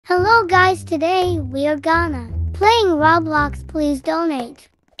Hello guys, today we are gonna playing Roblox. Please donate.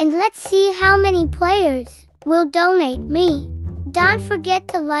 And let's see how many players will donate me. Don't forget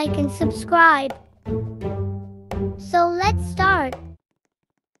to like and subscribe. So let's start.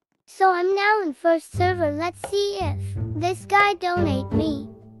 So I'm now in first server. Let's see if this guy donate me.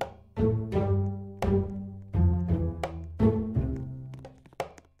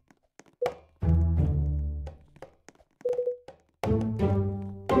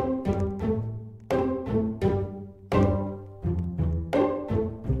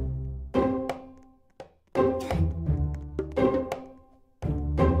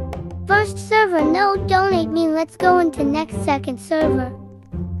 First server, no donate me. Let's go into next second server.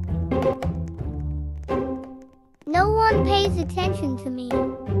 No one pays attention to me.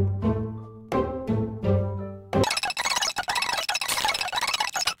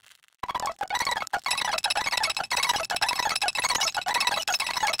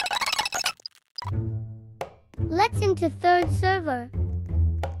 Let's into third server.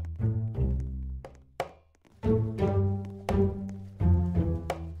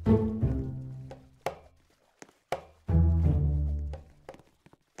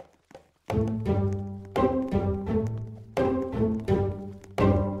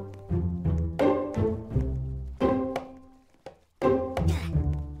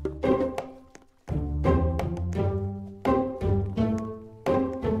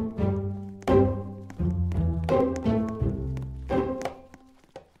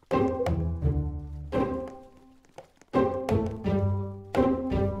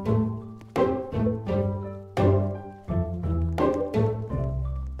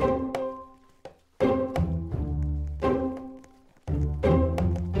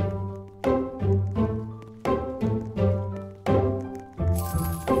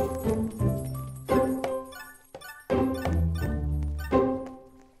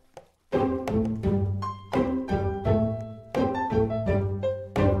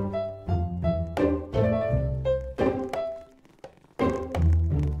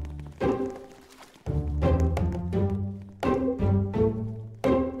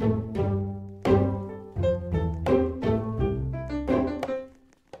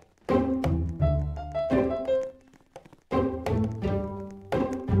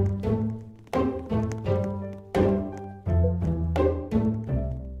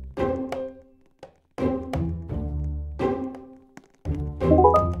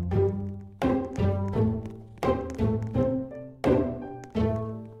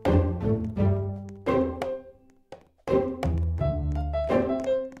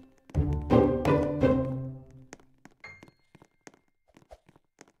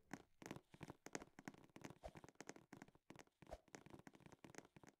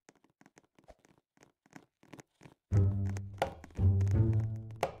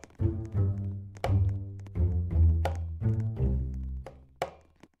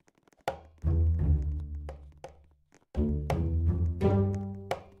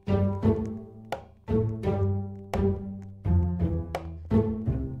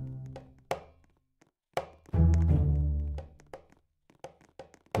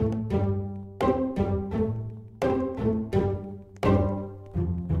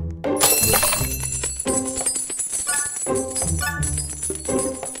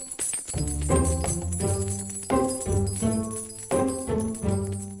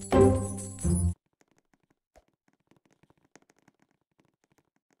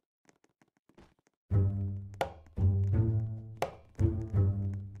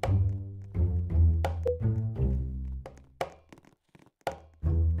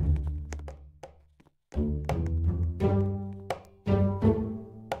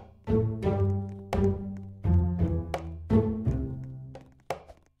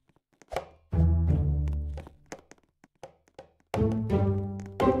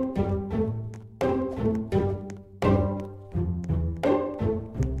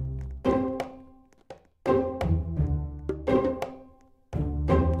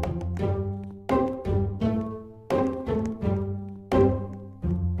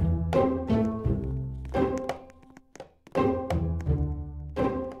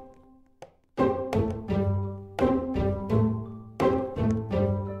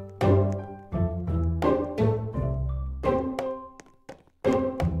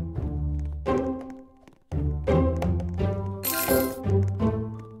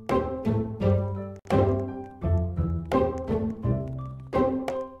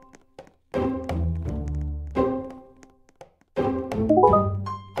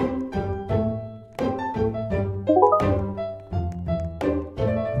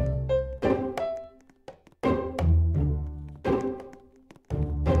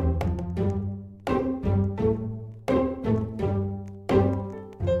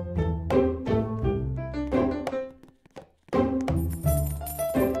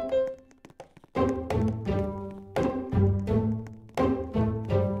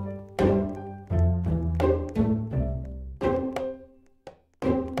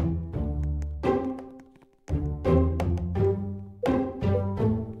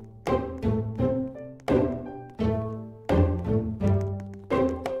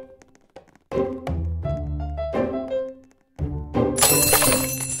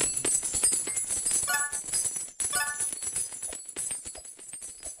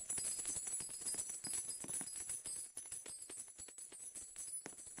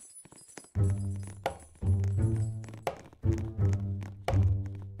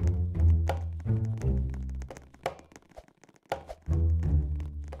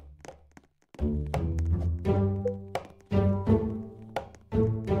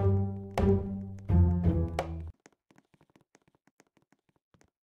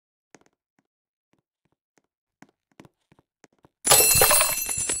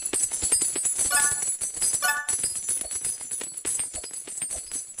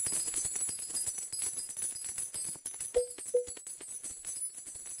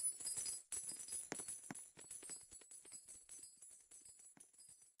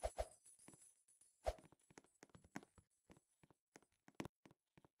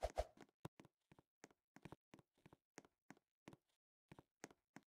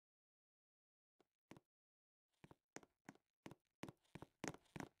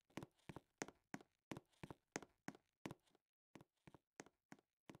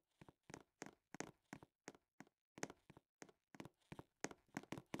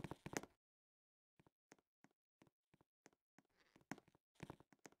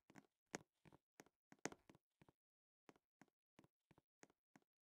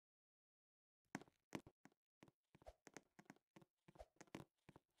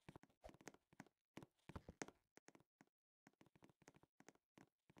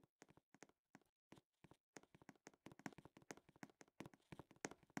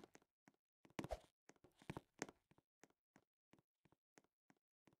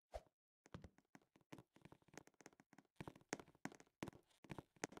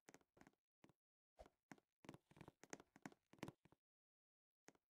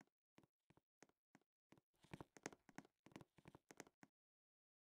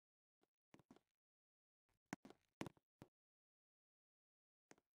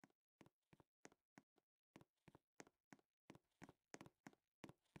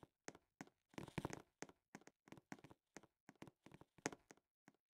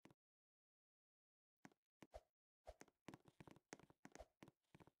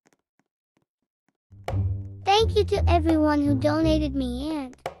 Thank you to everyone who donated me,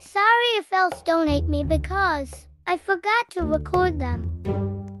 and sorry if else donate me because I forgot to record them.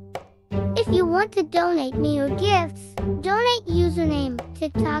 If you want to donate me your gifts, donate username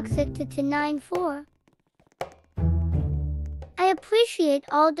TikToksicTT94. I appreciate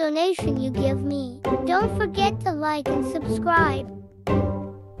all donation you give me. Don't forget to like and subscribe.